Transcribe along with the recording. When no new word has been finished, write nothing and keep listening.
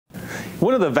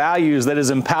One of the values that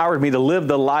has empowered me to live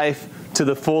the life to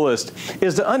the fullest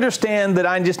is to understand that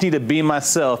I just need to be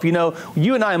myself. You know,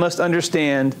 you and I must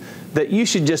understand that you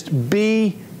should just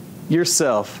be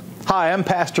yourself. Hi, I'm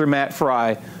Pastor Matt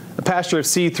Fry, the pastor of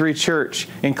C3 Church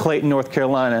in Clayton, North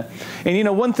Carolina. And you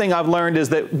know, one thing I've learned is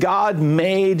that God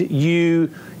made you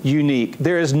unique.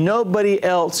 There is nobody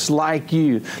else like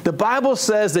you. The Bible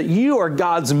says that you are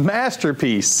God's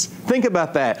masterpiece. Think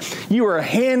about that. You are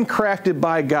handcrafted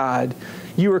by God.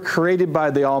 You were created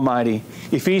by the Almighty.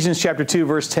 Ephesians chapter 2,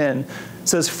 verse 10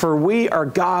 says, "For we are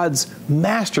God's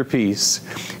masterpiece.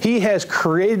 He has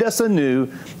created us anew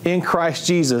in Christ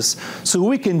Jesus so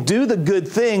we can do the good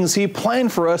things He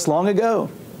planned for us long ago."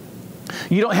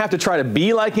 You don't have to try to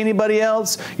be like anybody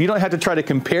else. You don't have to try to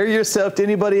compare yourself to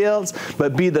anybody else,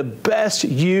 but be the best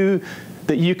you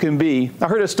that you can be. I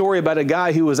heard a story about a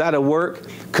guy who was out of work,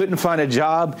 couldn't find a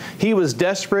job. He was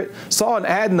desperate, saw an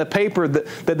ad in the paper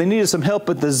that they needed some help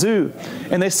at the zoo.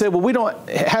 And they said, well, we don't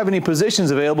have any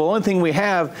positions available. The only thing we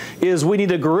have is we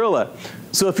need a gorilla.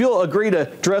 So if you'll agree to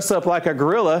dress up like a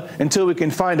gorilla until we can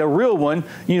find a real one,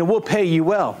 you know, we'll pay you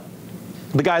well.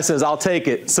 The guy says, I'll take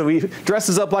it. So he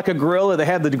dresses up like a gorilla. They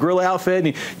have the gorilla outfit, and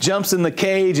he jumps in the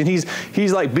cage, and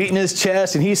he's like beating his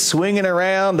chest, and he's swinging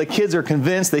around. The kids are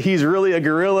convinced that he's really a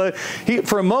gorilla.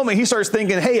 For a moment, he starts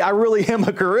thinking, hey, I really am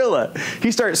a gorilla.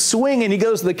 He starts swinging. He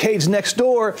goes to the cage next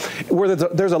door where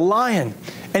there's a lion,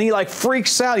 and he like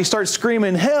freaks out. He starts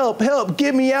screaming, help, help,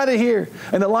 get me out of here.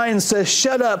 And the lion says,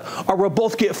 shut up, or we'll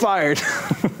both get fired.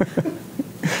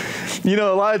 You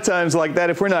know, a lot of times like that,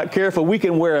 if we're not careful, we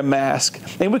can wear a mask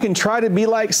and we can try to be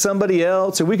like somebody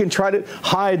else, or we can try to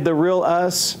hide the real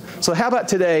us. So how about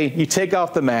today you take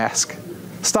off the mask,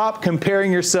 stop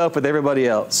comparing yourself with everybody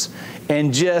else,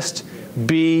 and just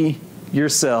be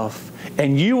yourself,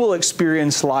 and you will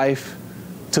experience life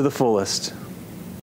to the fullest.